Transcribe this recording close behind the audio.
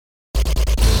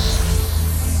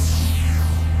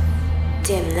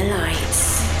dim the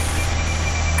lights,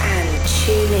 and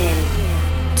tune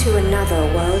in to another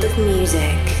world of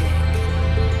music.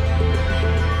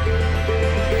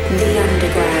 The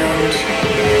underground,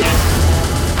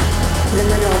 the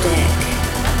melodic,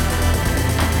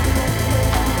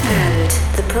 and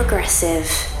the progressive.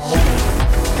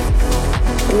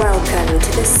 Welcome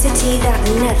to the city that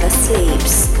never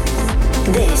sleeps.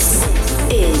 This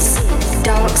is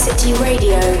Dark City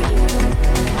Radio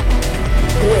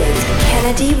with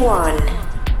Kennedy One.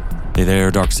 Hey there,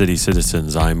 Dark City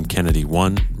citizens. I'm Kennedy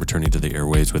One, returning to the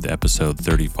airwaves with episode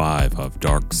 35 of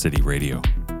Dark City Radio.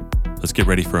 Let's get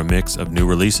ready for a mix of new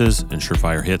releases and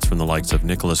surefire hits from the likes of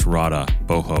Nicolas Rada,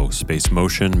 BOHO, Space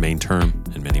Motion, Mainterm,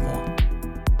 and many more.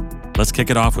 Let's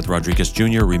kick it off with Rodriguez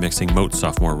Jr. remixing mOat's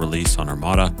sophomore release on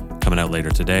Armada. Coming out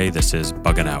later today, this is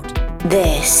Buggin Out.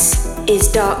 This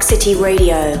is Dark City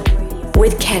Radio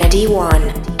with Kennedy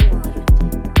One.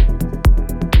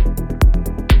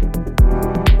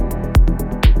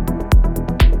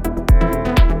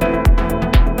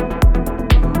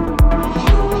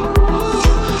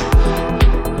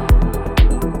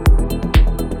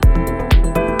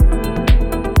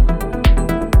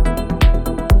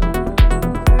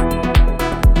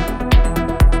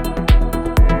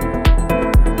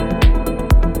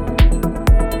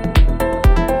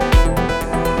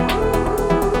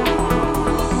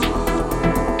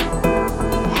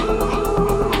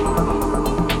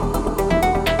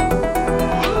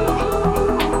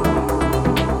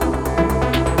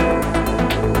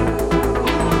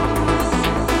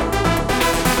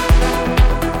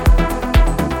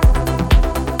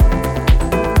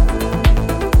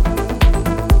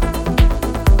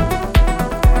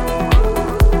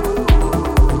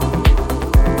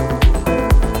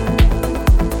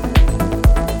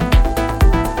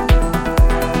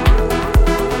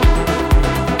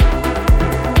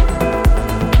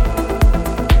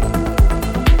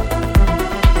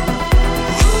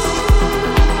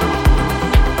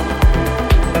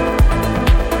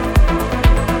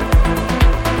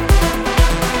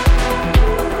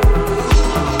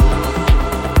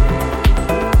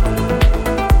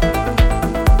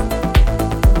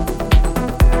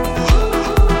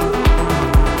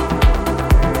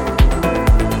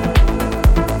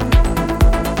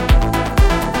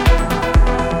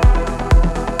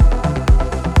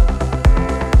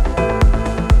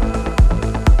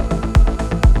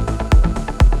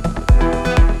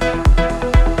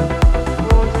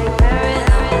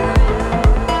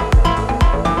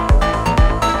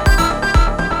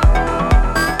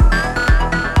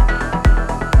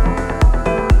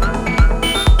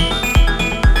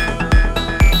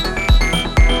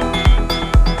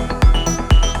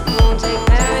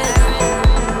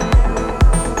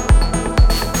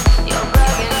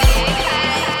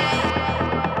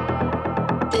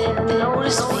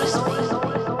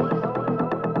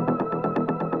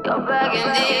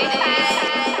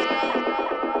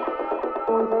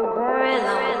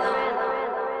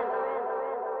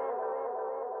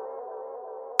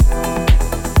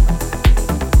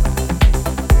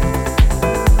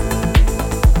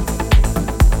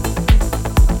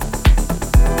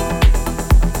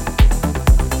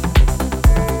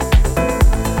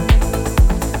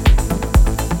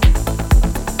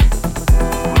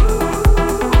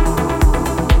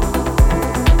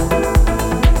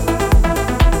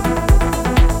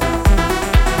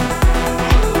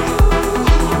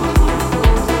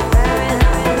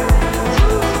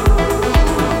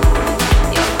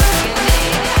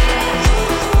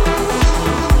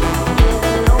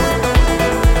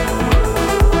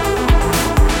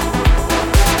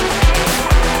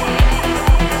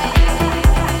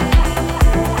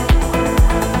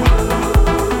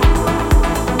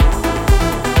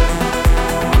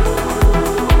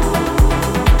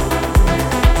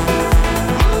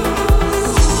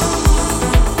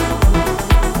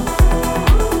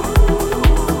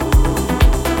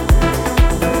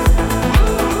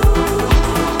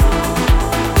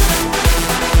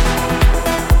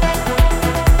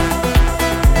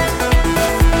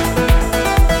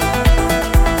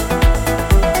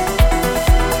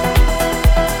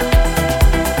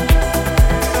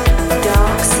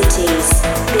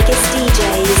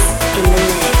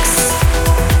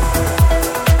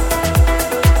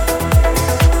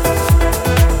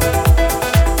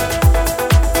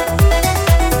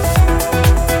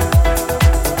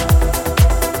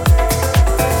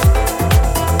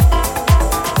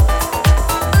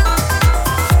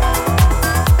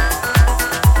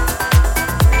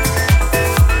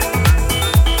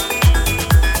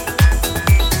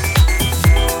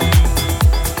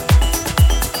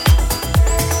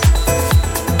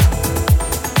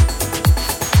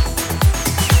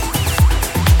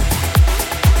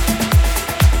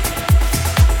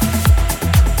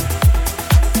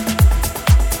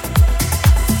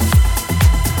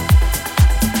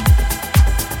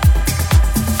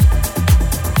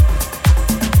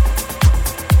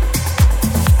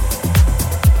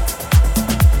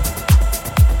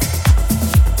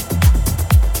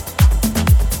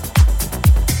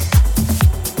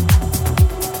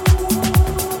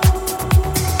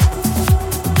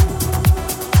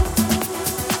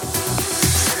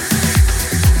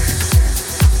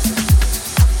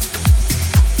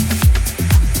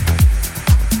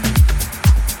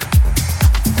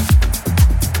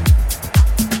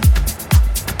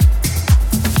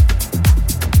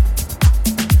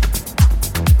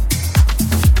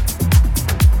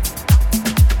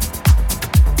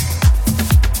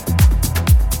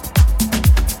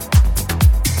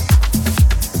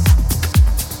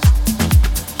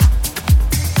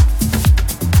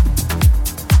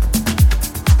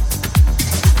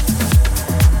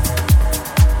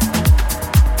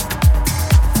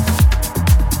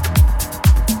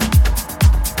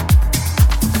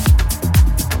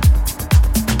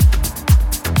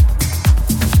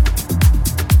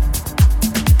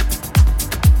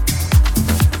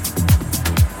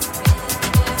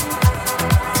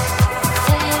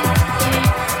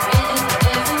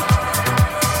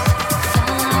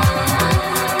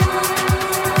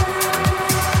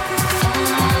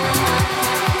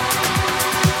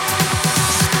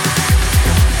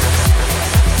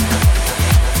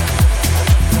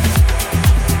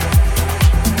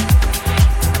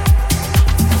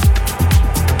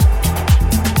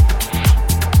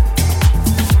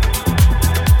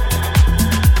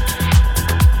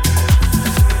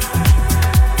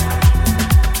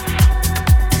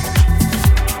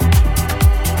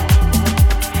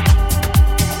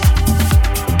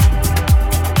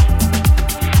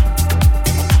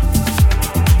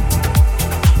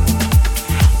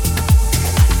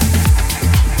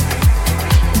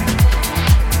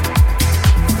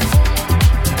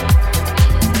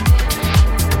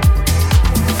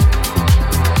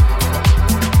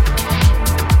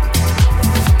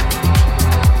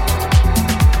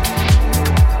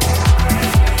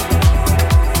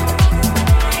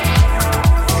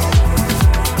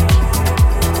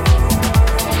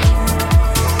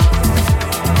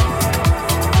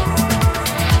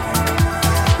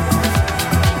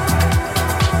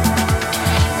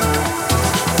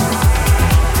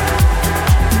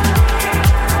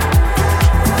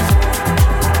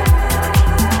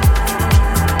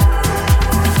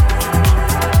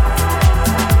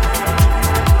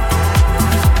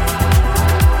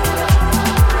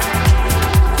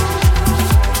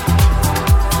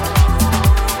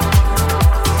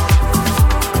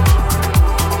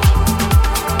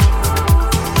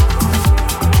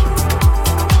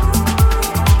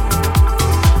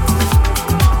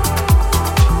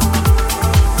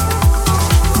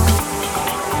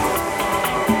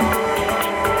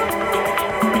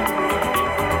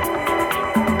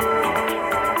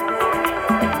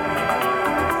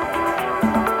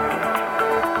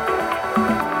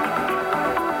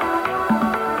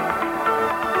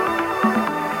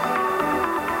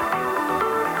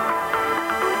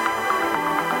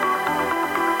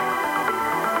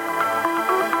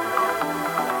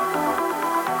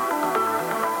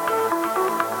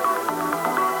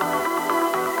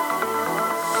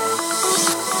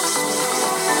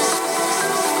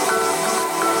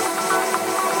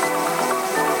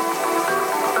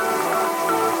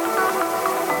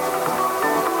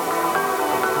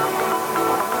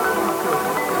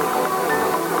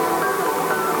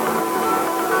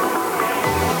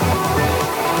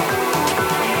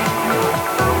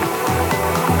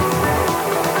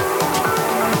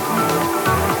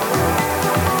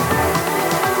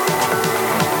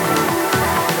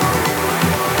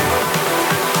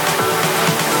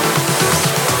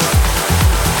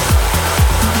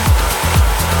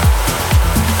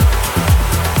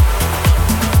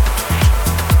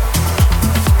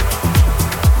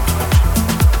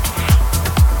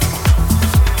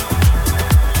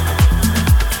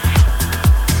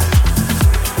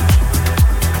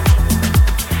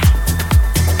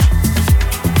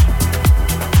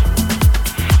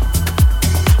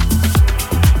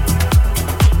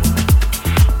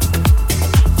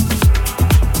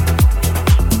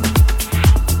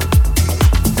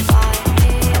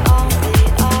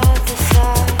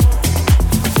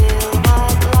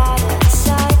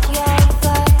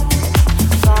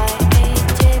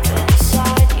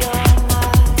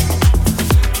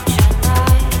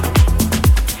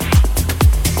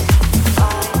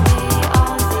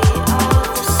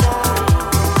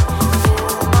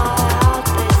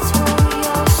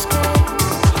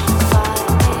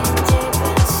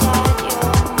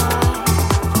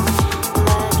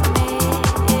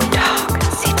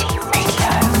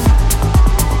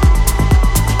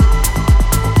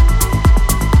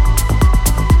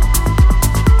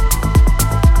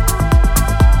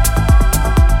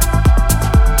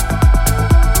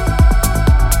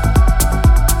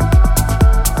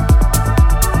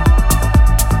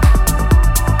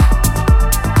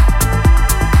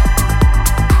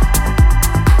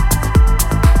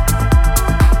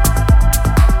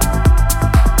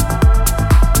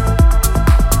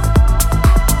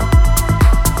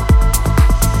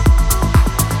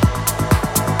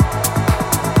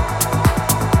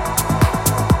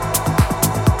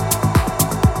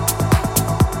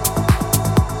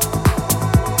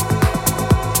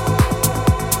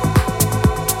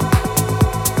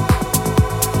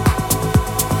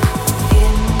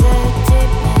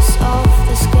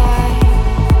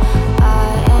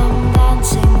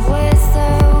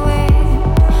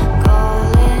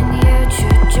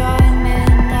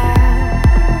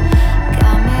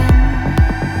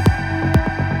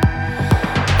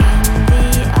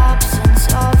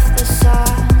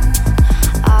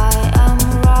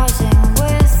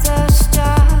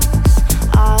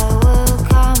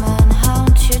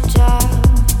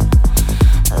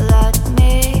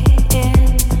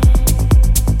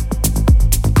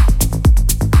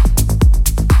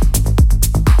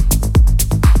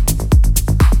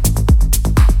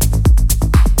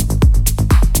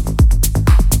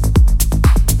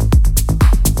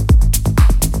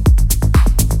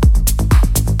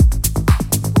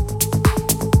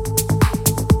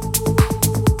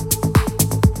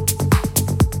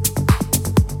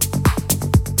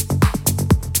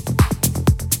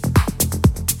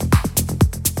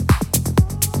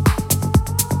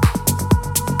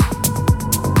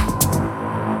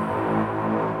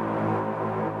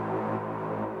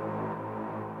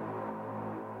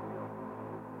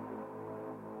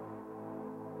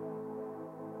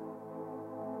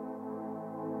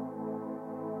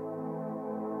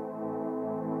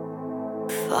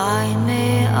 Find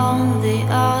me on the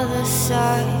other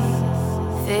side.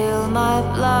 Feel my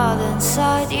blood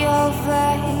inside your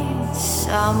veins,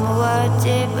 somewhere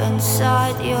deep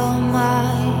inside your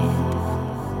mind.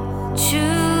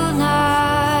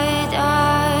 Tonight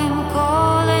I'm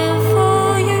calling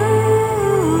for you.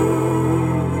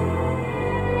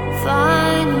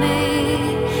 Find me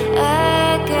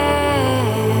again.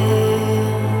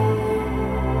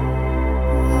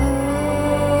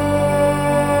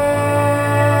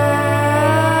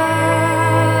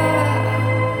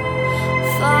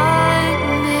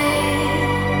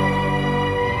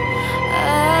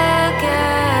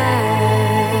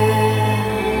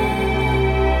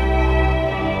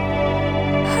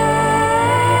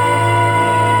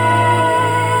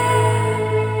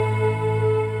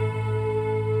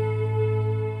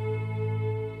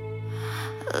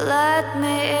 Let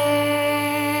me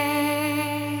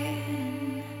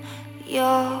in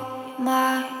your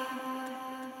mind.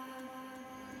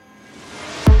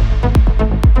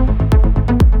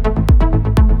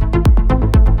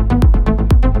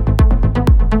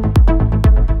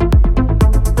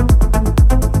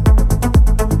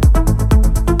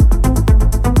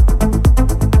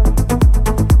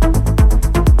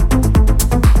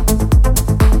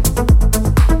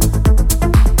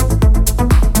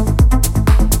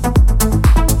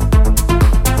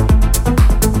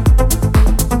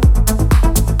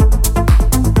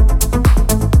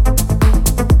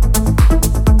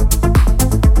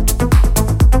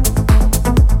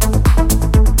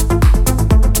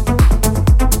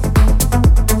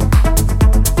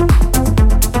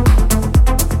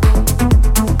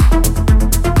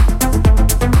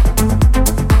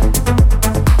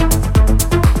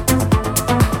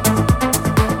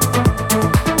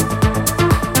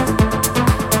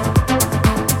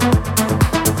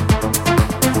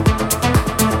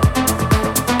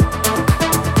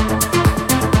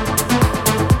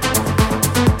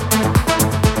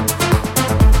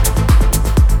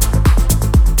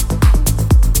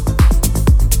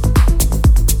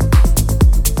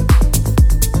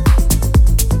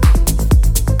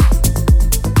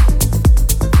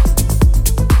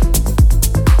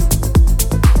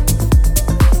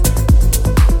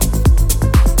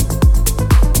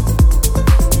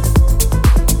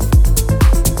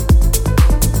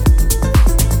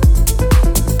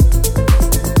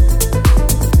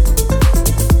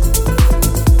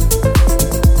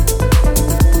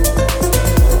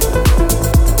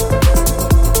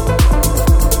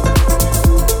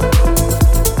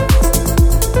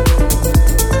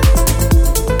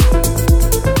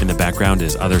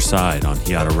 Other Side on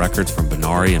Hiato Records from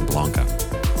Binaryh and Blanca.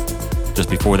 Just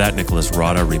before that, Nicolas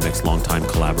Rada remixed longtime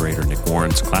collaborator Nick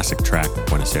Warren's classic track,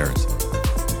 Buenos Aires.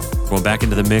 Going back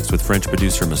into the mix with French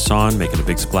producer Massane making a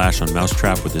big splash on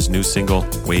Mousetrap with his new single,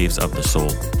 Waves of the Soul.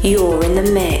 You're in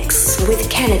the mix with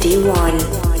Kennedy One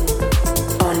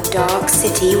on Dark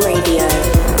City Radio.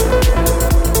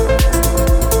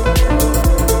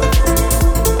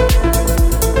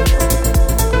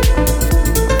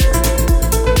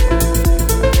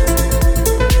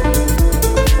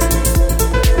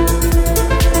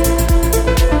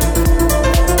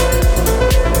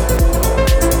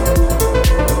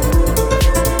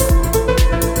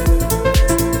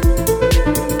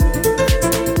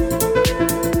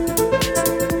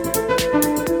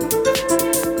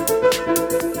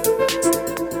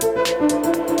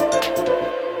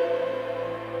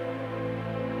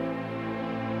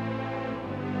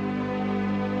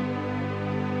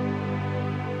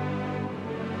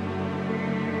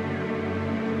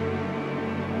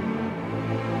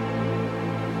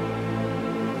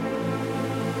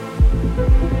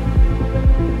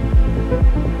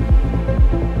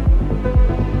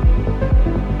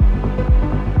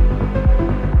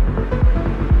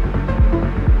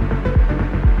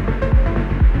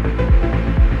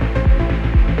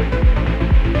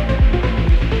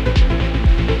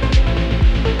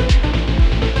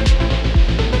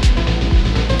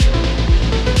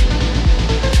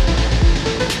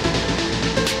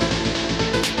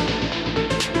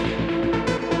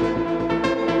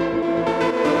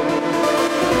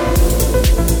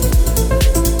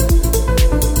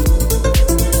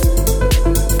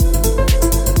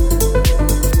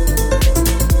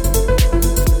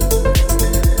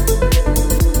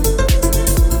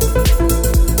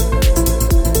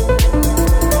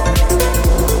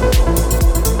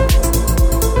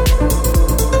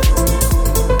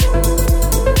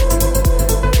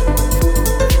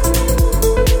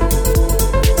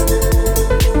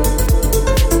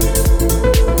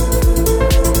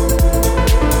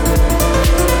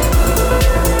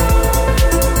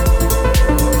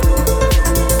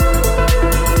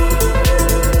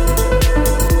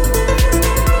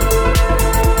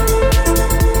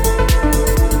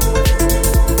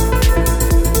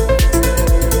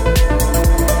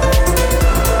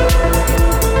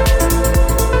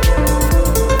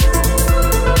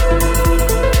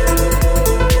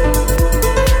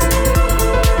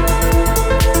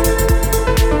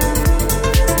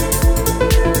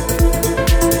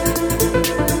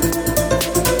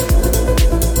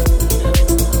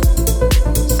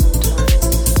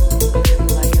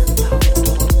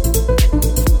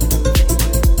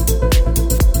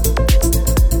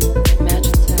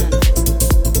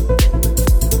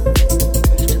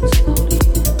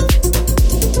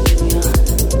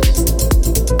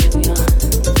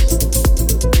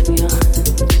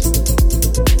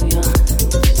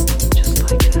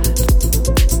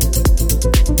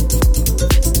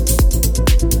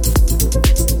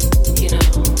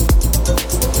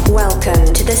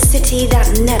 Welcome to the city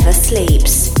that never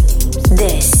sleeps.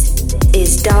 This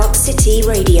is Dark City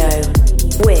Radio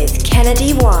with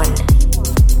Kennedy One.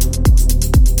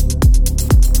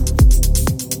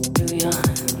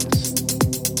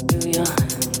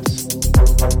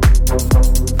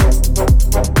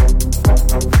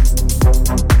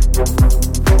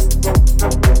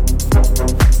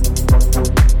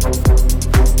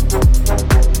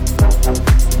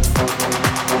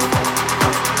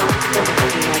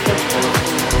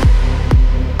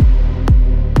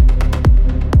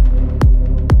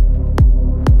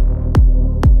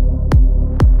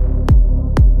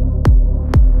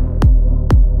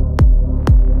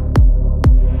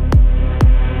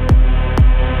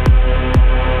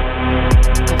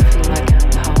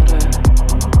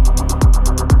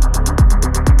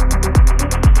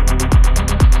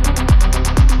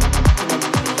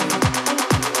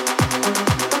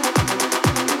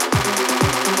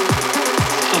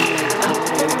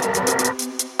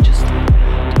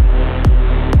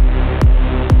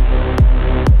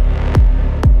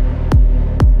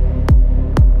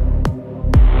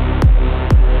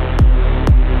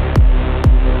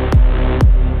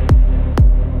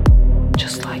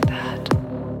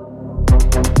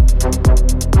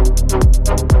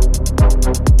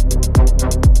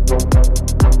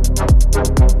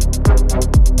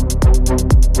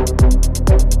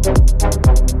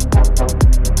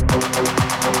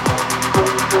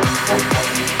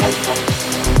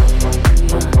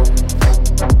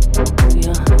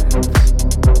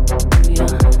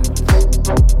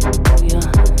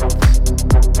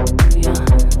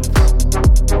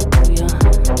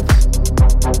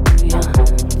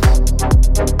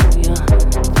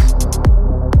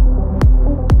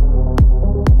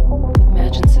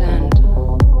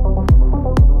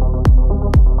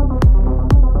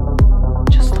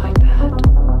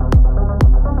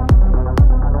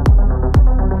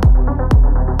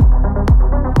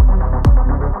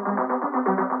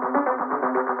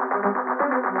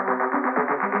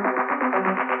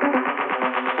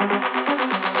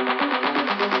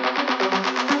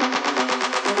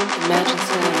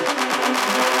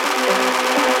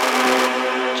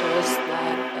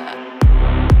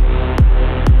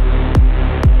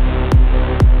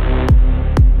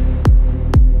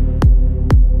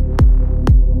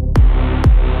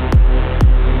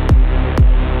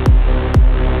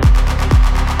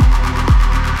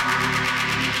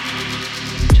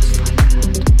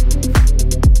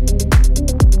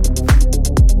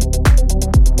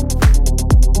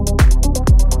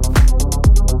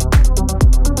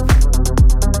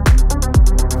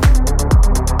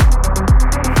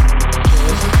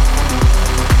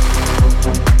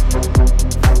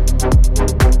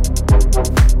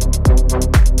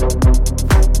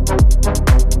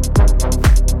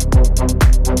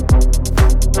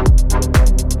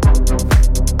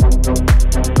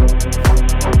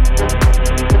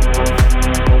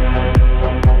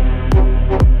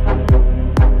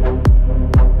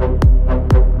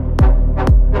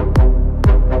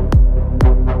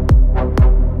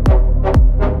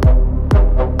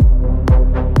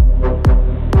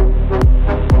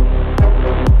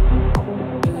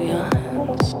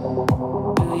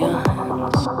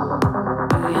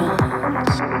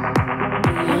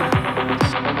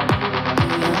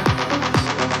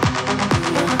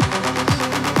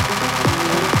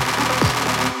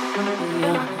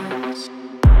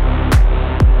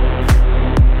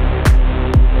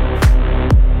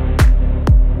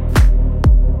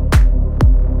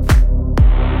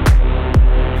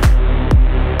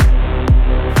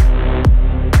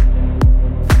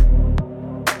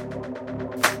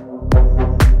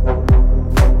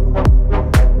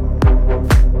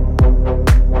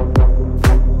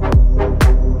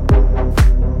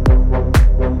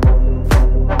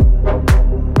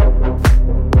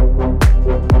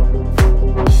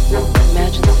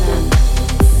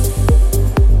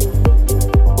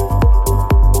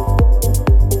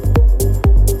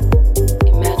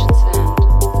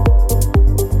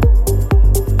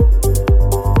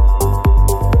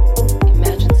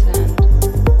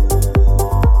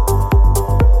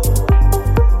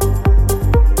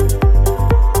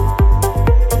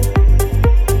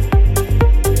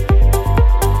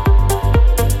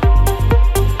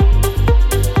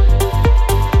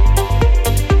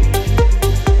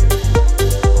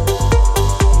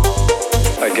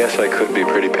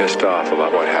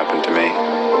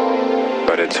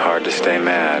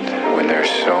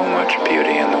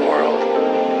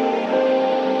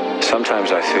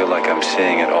 Sometimes I feel like I'm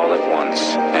seeing it all at once,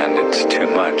 and it's too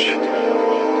much.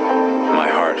 My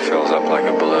heart fills up like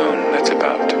a balloon that's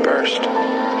about to burst.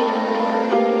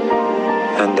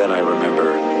 And then I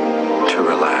remember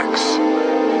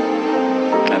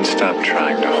stop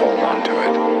trying to hold on to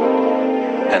it.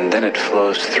 And then it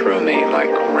flows through me like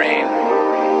rain.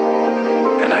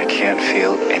 And I can't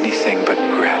feel anything but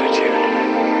gratitude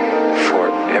for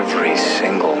every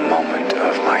single moment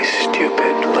of my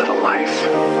stupid little life.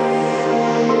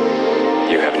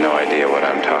 You have no idea what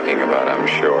I'm talking about, I'm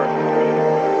sure.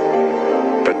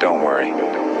 But don't worry.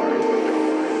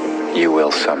 You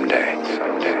will someday.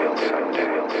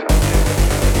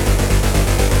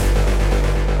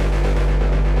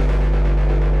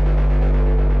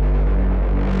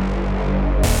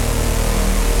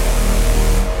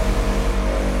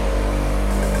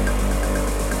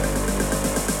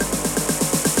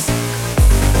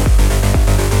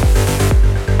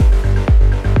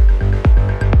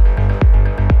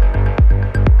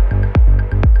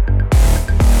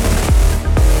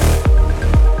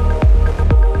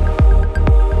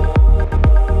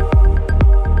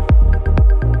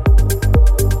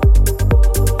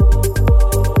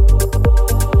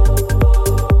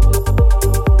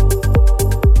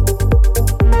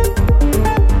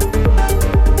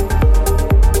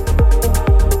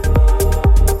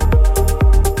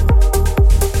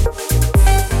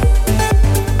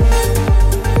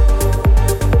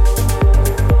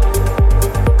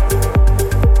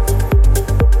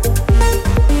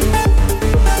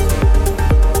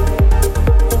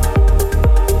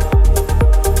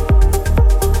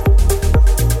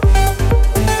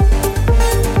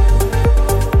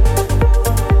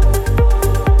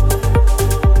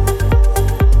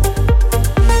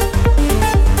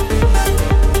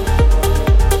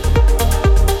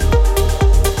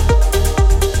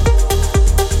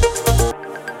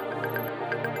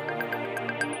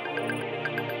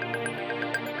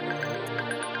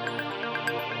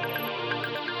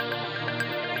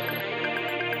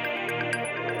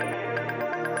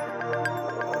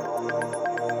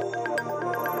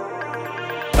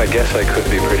 I guess I could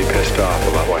be pretty pissed off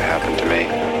about what happened to me.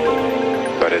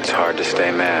 But it's hard to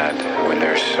stay mad when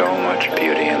there's so much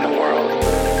beauty in the world.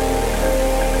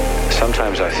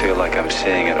 Sometimes I feel like I'm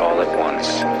seeing it all at once,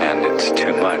 and it's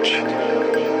too much.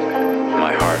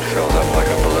 My heart fills up like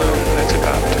a balloon that's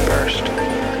about to burst.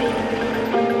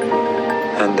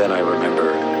 And then I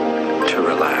remember to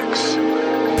relax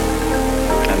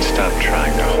and stop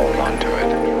trying to hold on to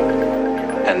it.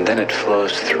 And then it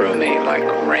flows through me like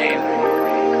rain.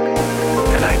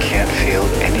 And I can't feel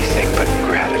anything but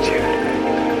gratitude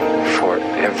for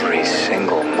every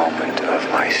single moment of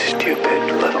my stupid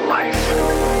little life.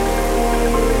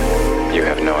 You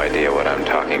have no idea what I'm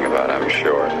talking about, I'm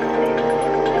sure.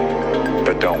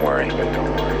 But don't worry.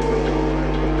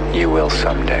 You will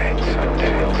someday.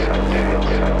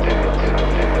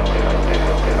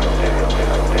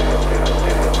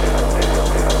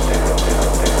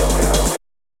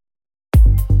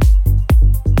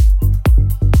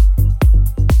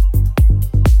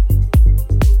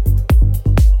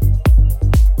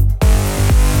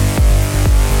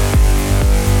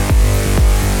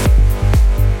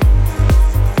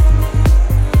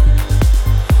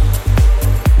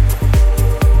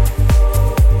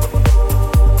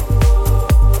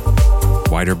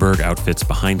 Widerberg outfits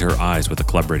Behind Her Eyes with a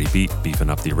club-ready beat, beefing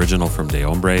up the original from De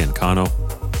Hombre and Canø.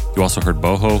 You also heard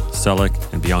BOHO, Celic,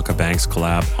 and Bianka Banks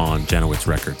collab on Jannowitz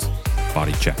Records,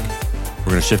 Bodycheck. We're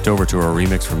going to shift over to our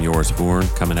remix from Joris Voorn,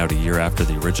 coming out a year after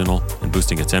the original and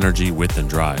boosting its energy, width, and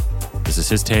drive. This is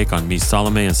his take on Mees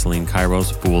Salomé and Celine Cairo's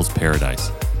Fool's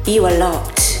Paradise. You are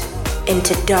locked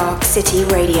into Dark City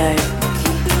Radio.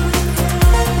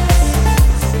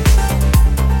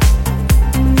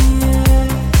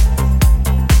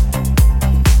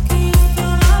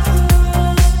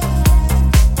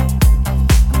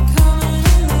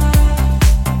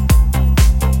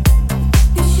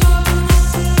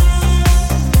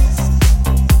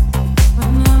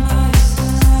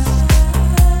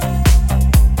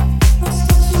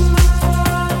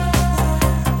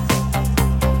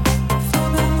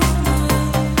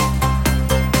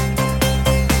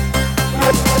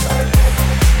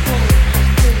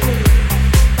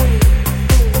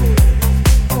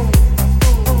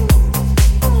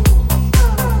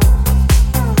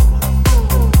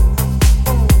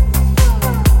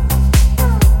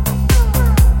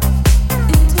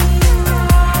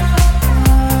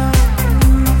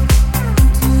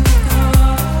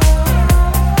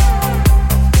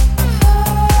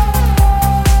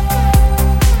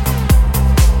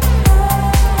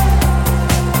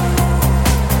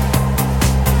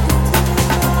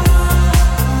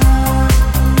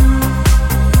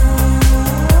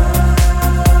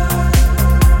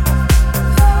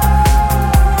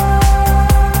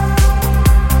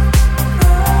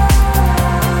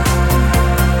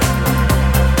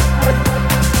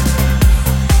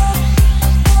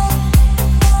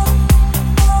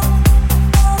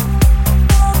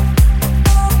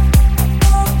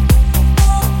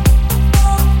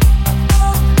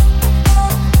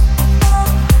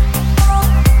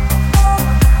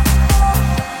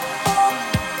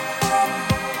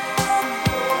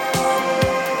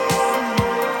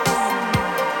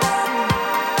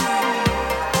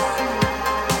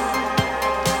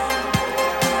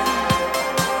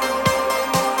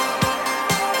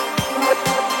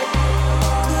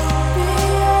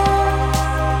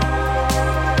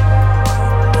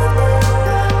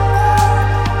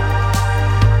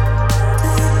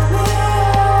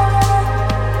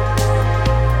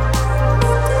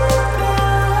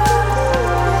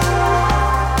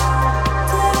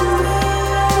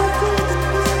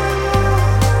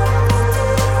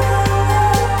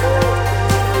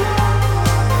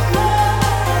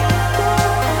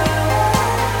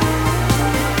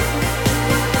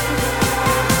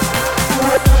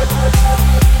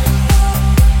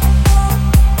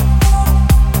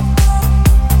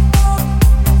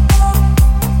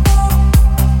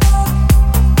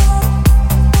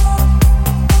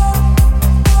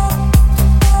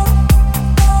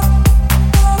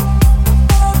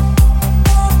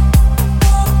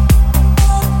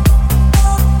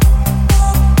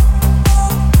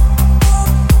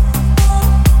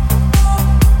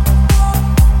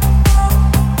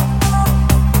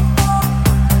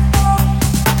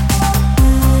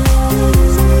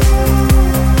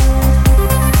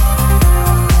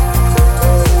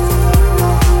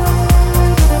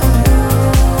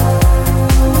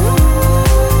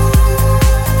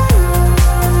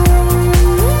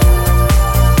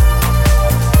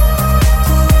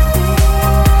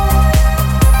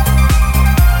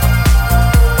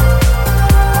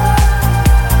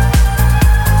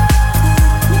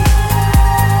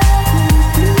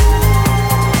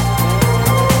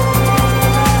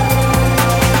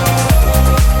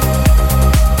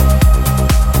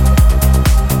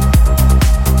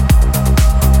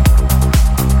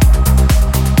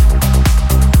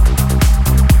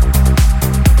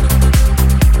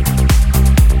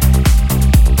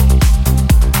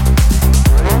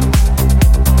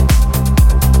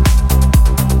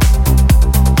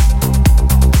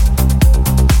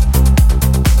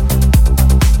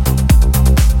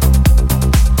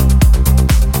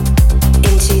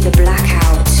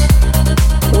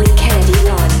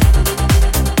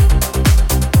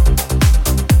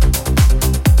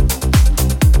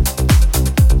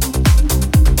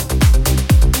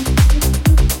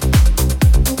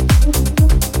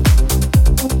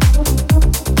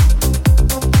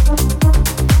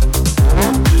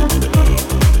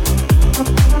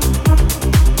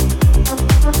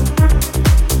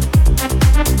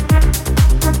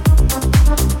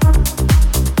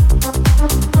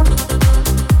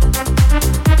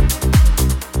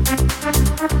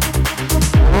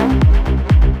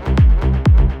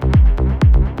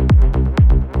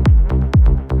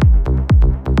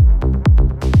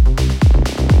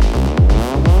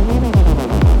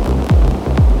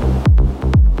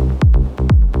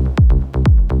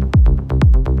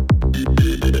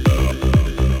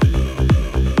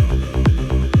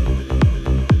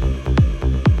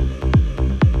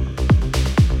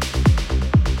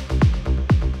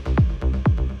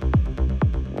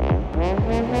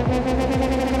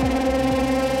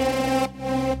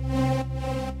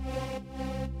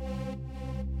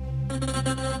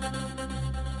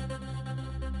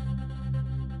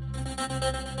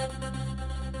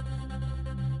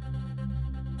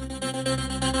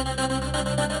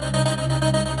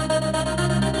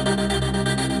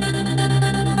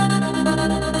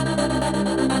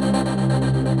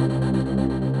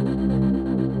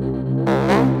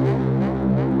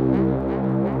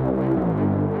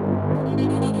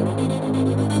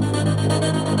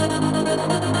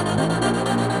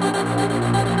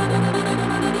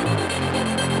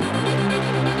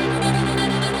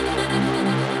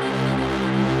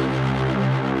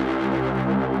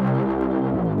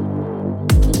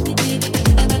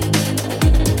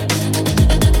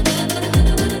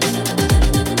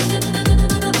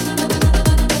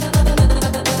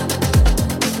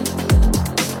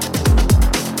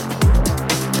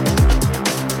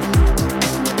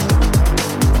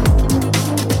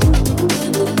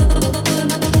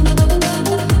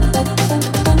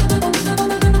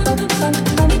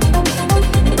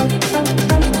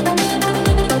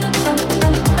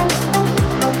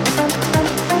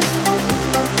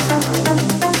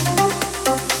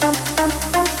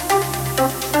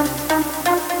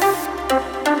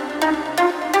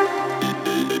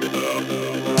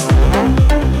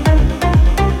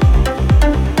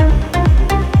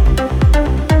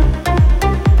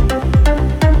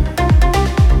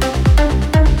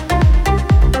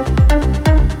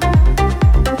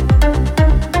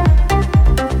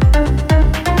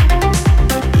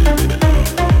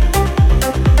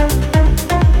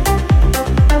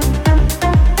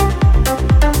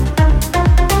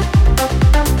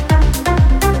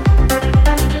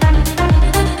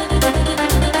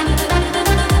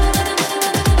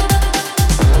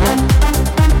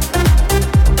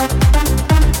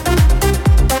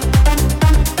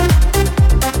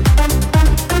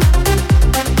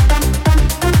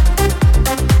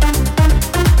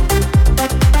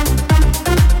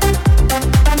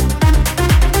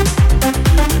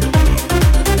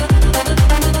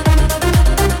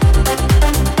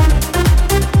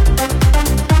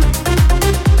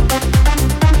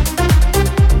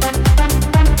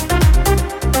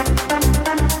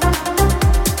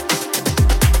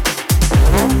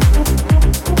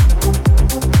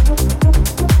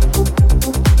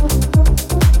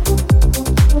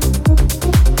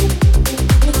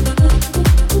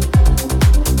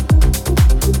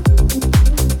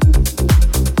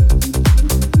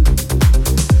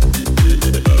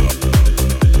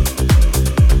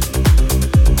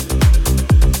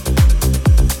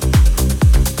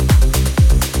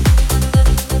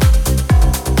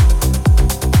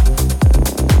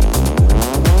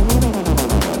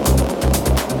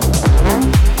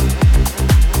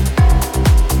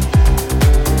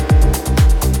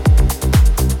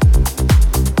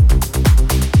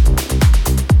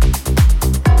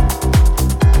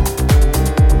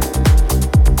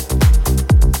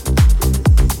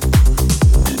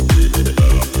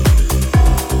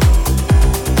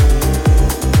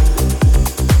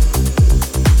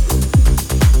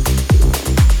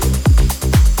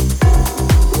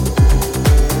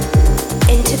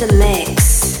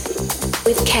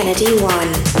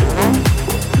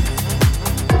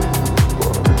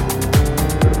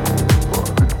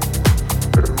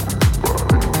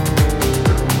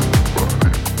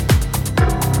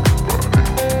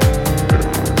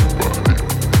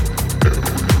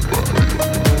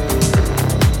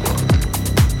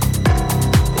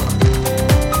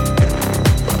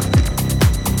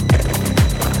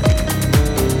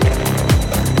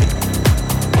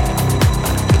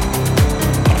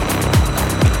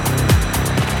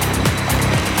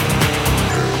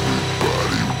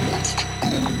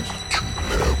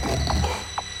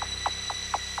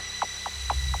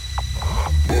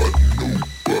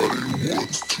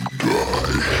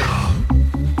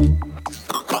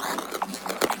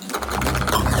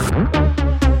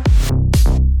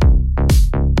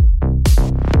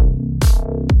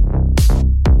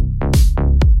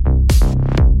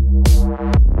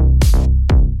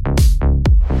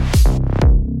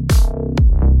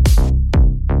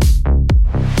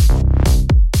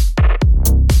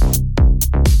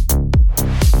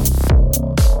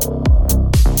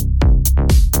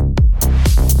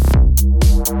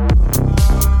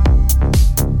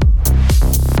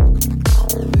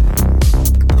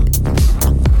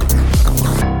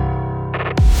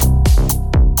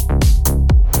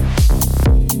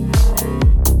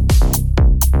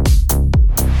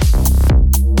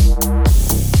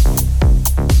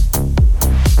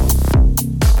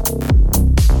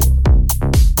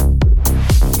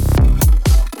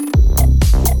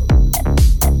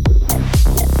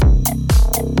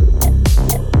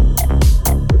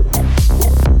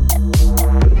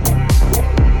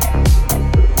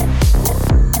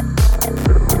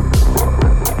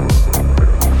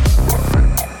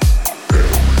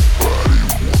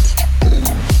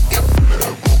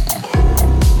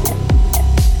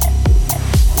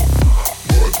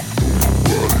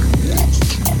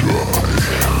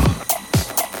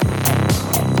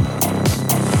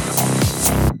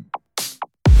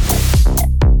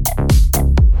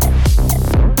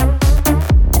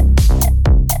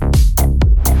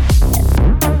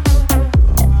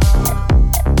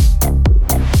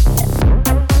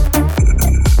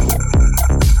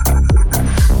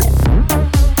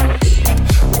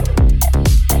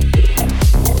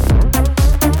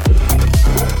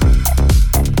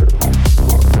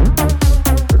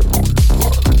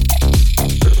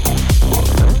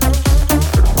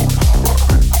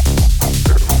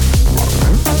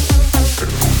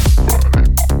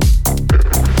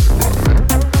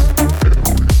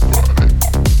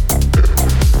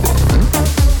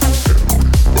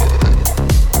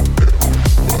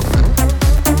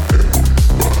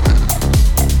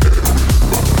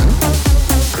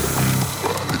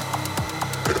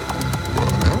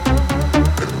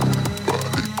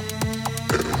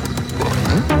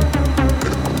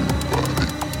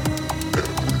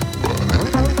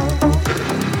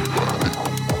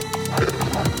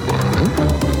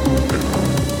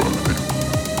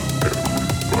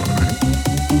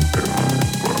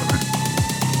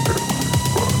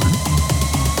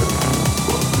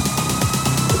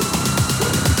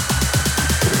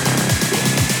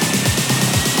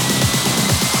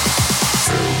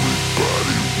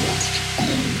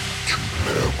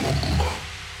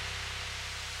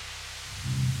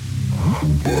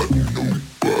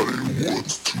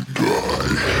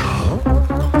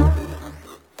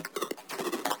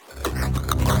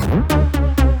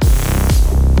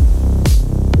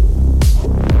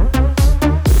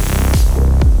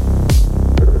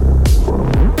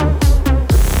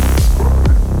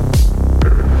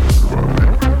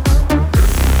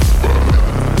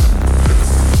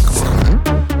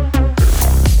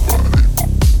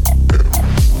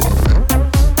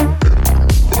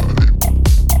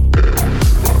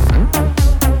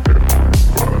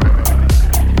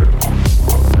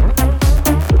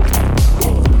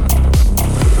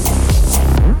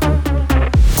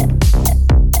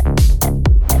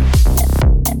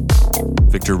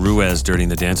 Ruiz dirtying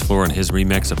the dance floor in his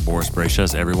remix of Boris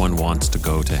Brejcha's Everyone Wants to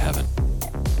Go to Heaven.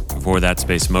 Before that,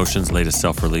 Space Motion's latest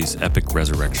self-release, Epic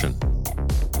Resurrection.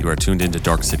 You are tuned into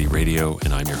Dark City Radio,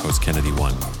 and I'm your host, Kennedy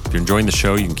One. If you're enjoying the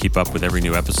show, you can keep up with every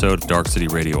new episode of Dark City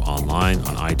Radio online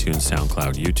on iTunes,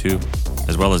 SoundCloud, YouTube,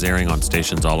 as well as airing on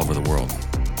stations all over the world.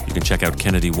 You can check out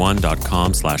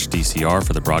kennedy1.com/DCR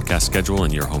for the broadcast schedule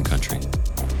in your home country.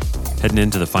 Heading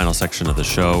into the final section of the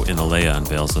show, Innellea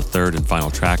unveils the third and final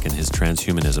track in his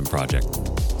Transhumanism project.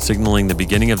 Signaling the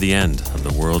beginning of the end of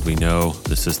the world we know,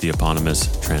 this is the eponymous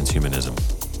Transhumanism.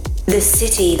 The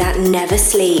city that never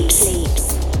sleeps.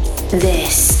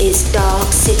 This is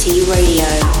Dark City Radio.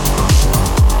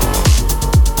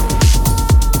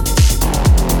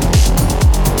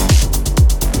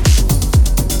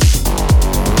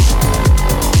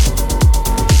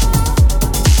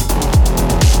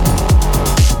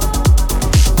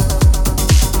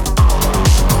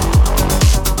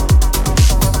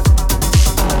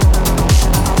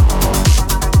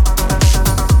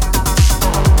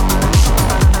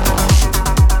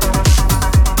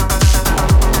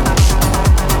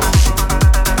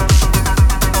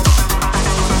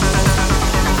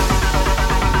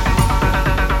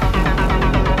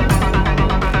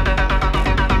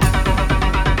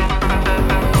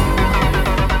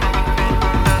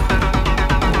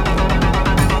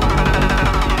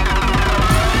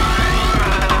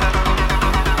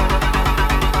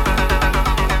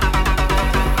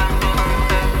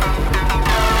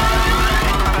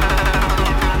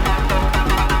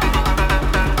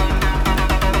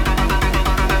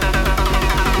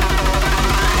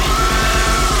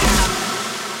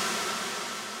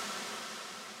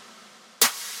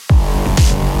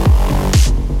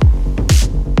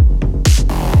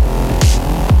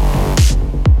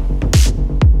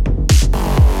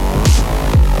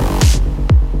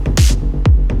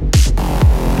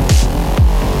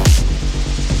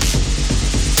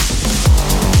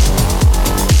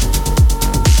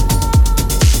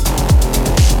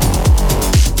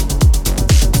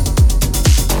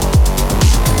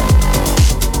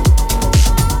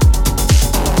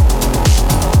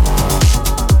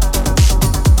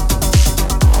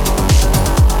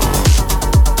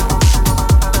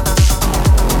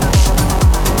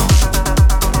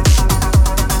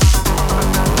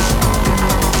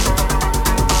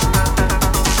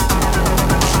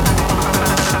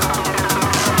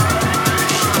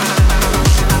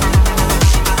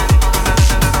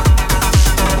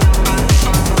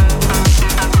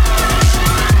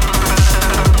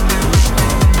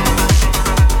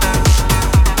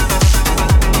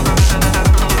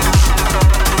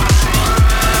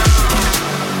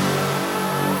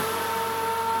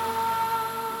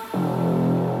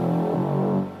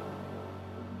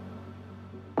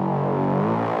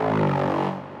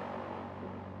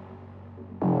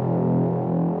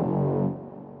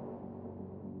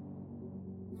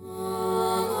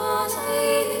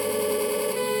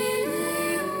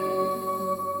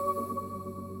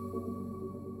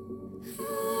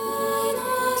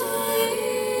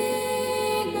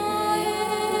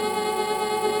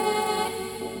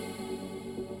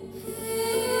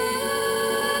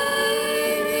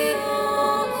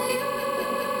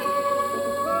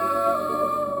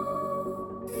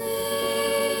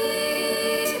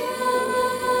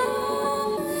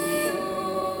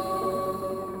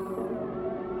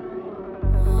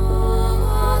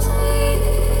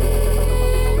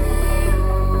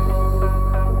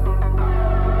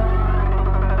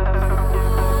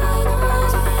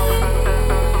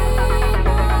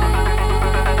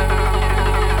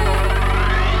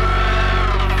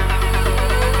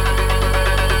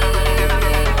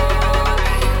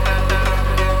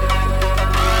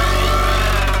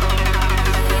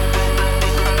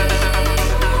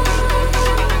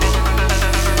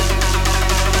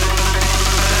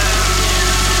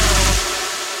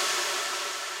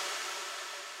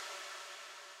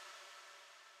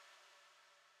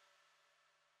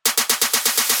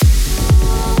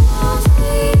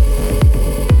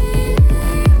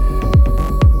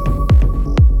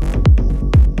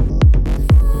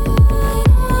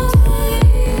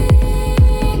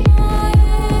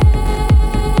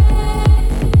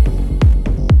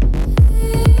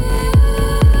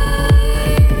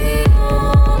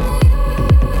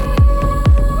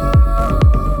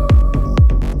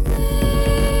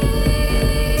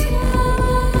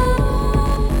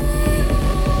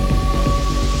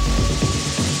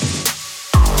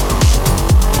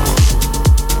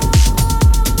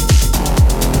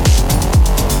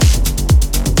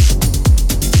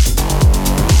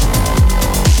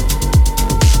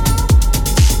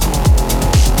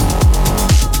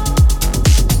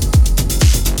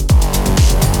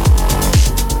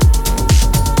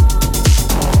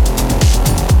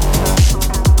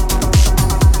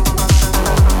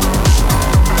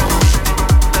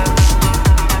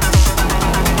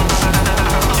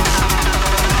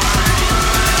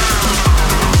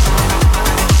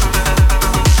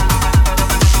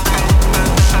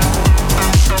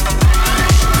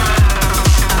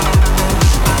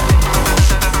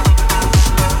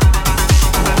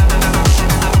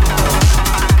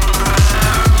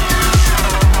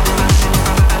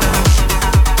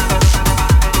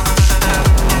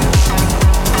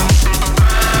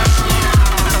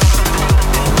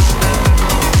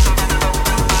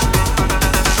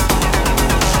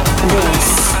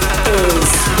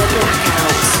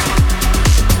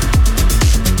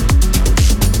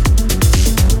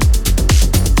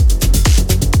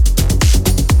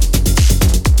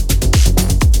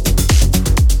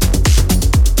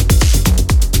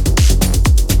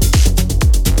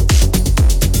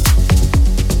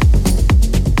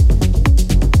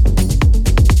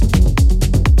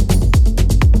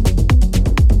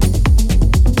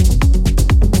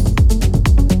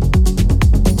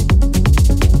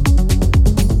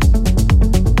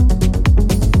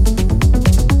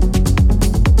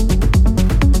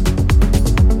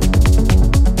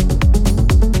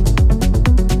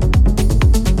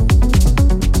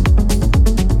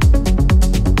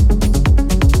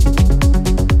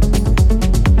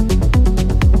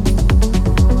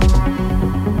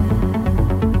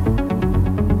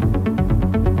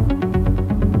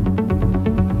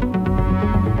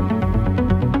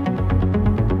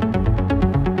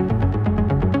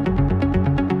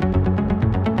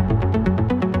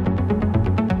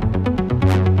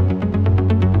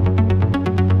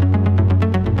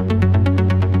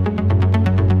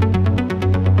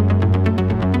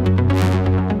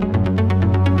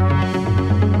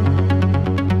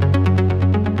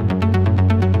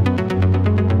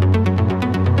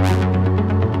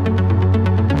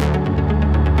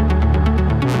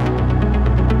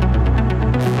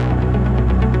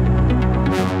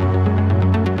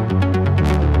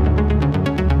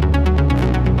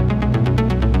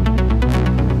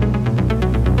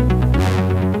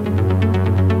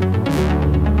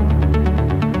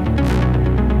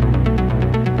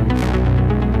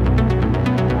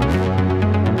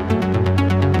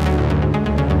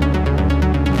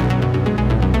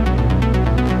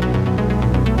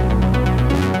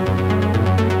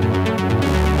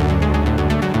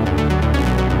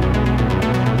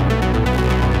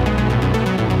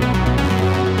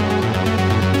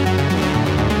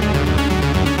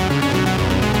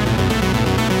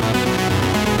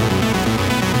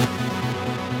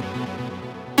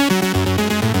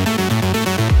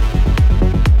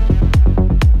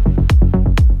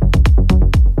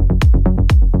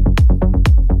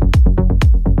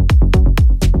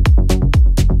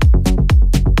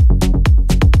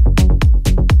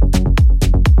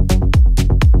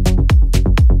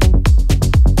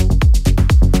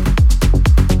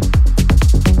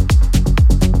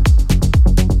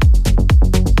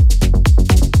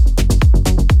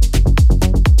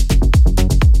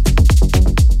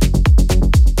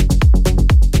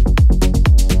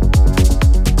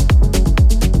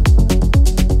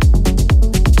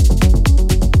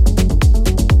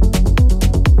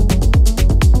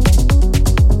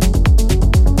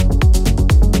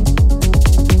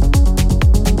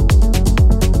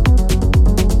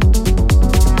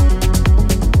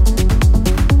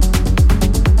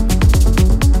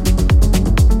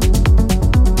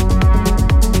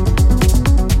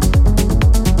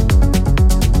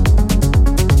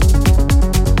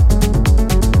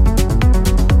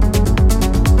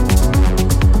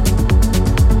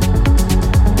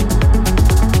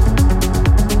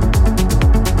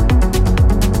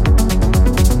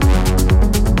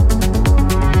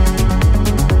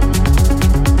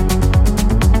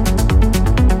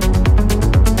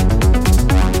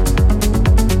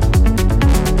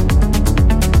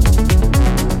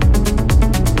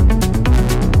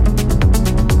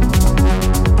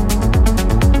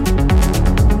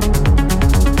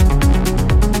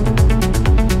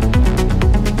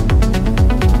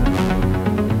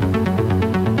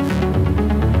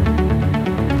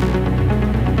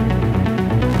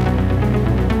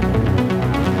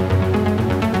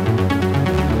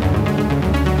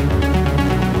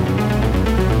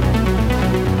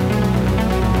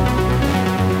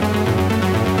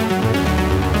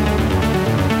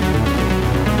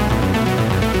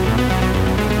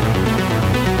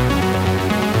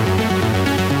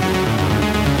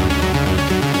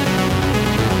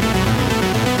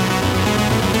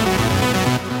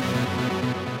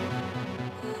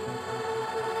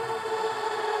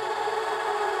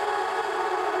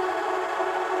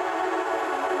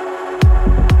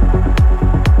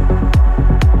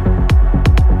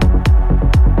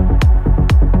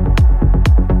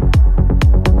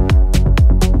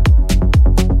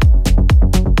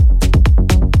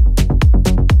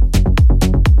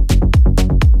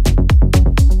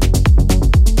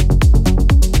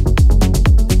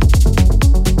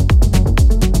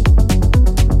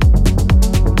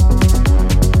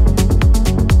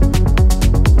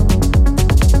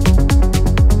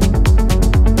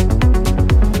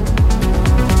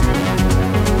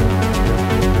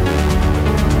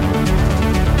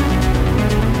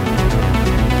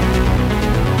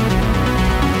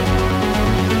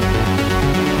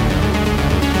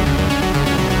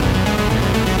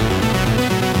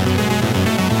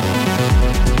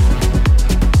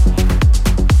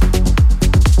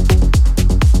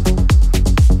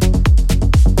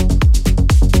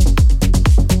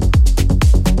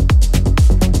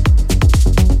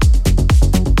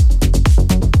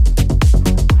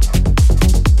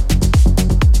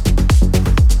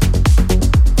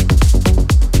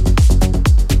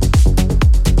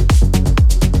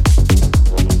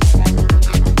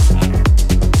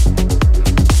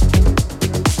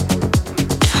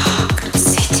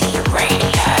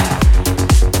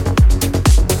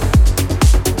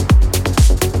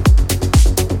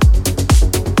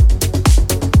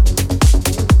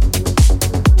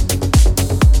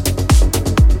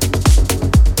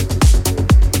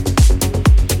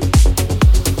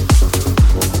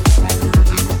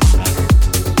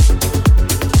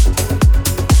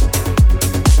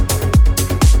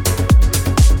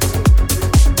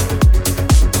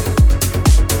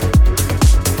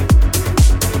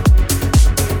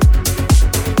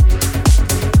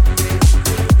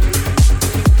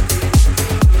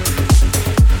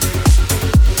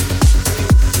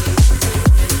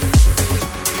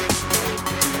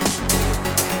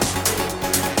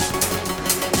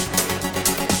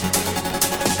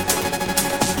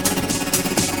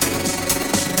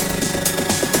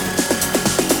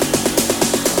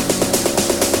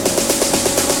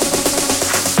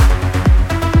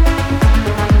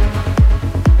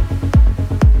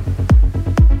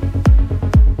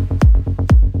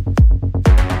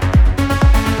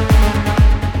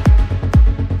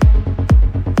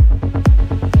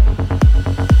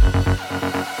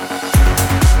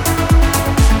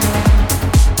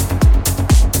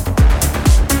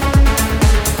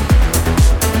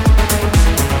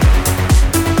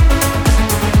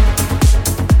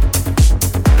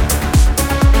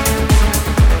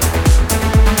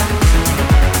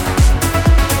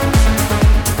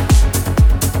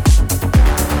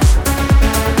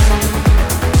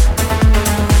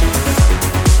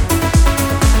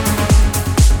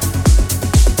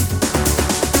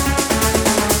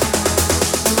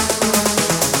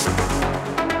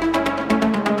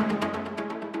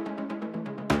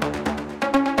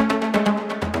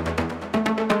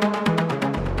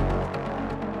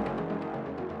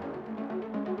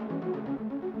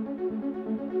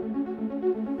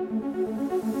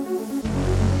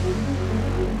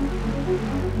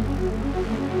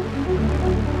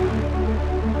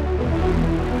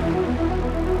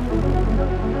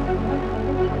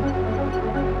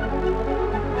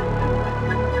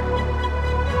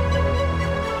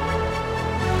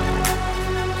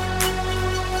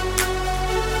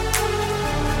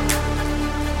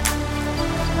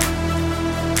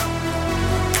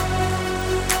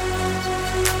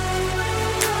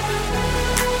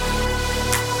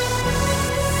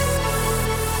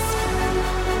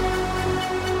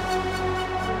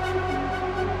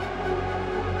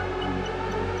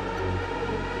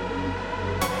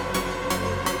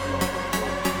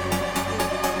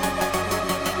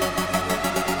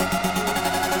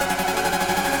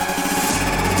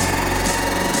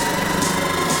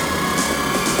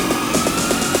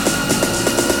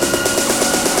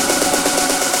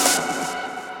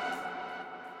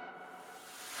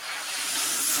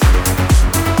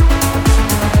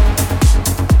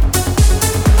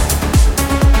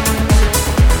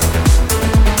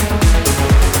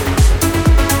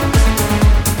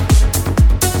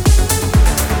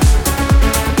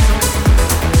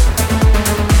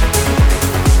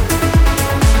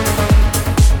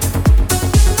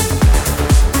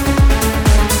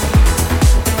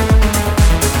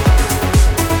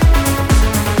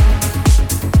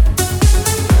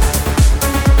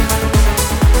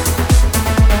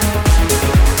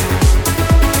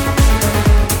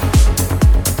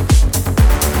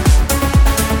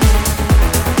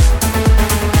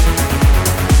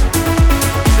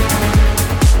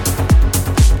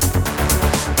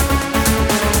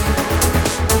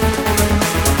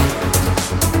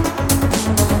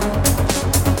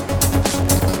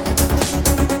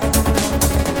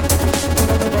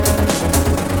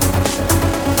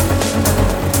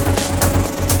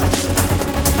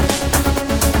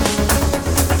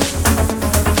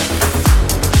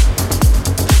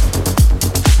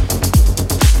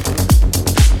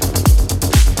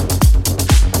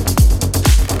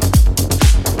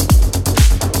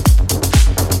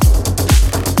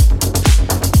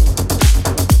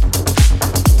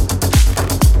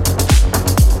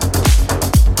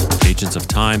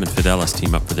 Time and Fideles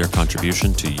team up for their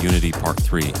contribution to Unity Part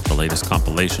 3, the latest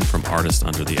compilation from artists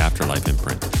under the Afterlife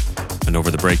imprint. And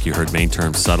over the break, you heard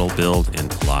Mainterm's Subtle Build in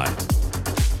Live.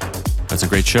 That's a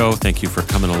great show. Thank you for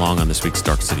coming along on this week's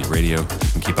Dark City Radio.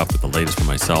 You can keep up with the latest from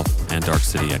myself and Dark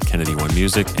City at Kennedy One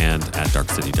Music and at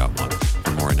darkcity.one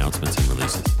for more announcements and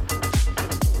releases.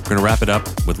 We're going to wrap it up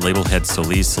with label head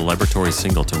Solee's celebratory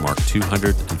single to mark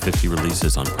 250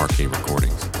 releases on Parquet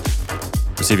Recordings.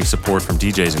 Receiving support from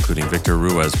DJs including Victor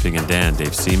Ruiz, Ping and Dan,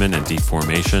 Dave Seaman, and Deep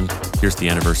Formation, here's the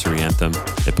anniversary anthem,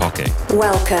 Epoche.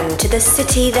 Welcome to the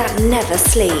city that never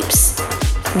sleeps.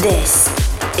 This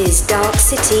is Dark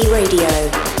City Radio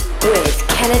with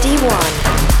Kennedy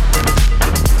One.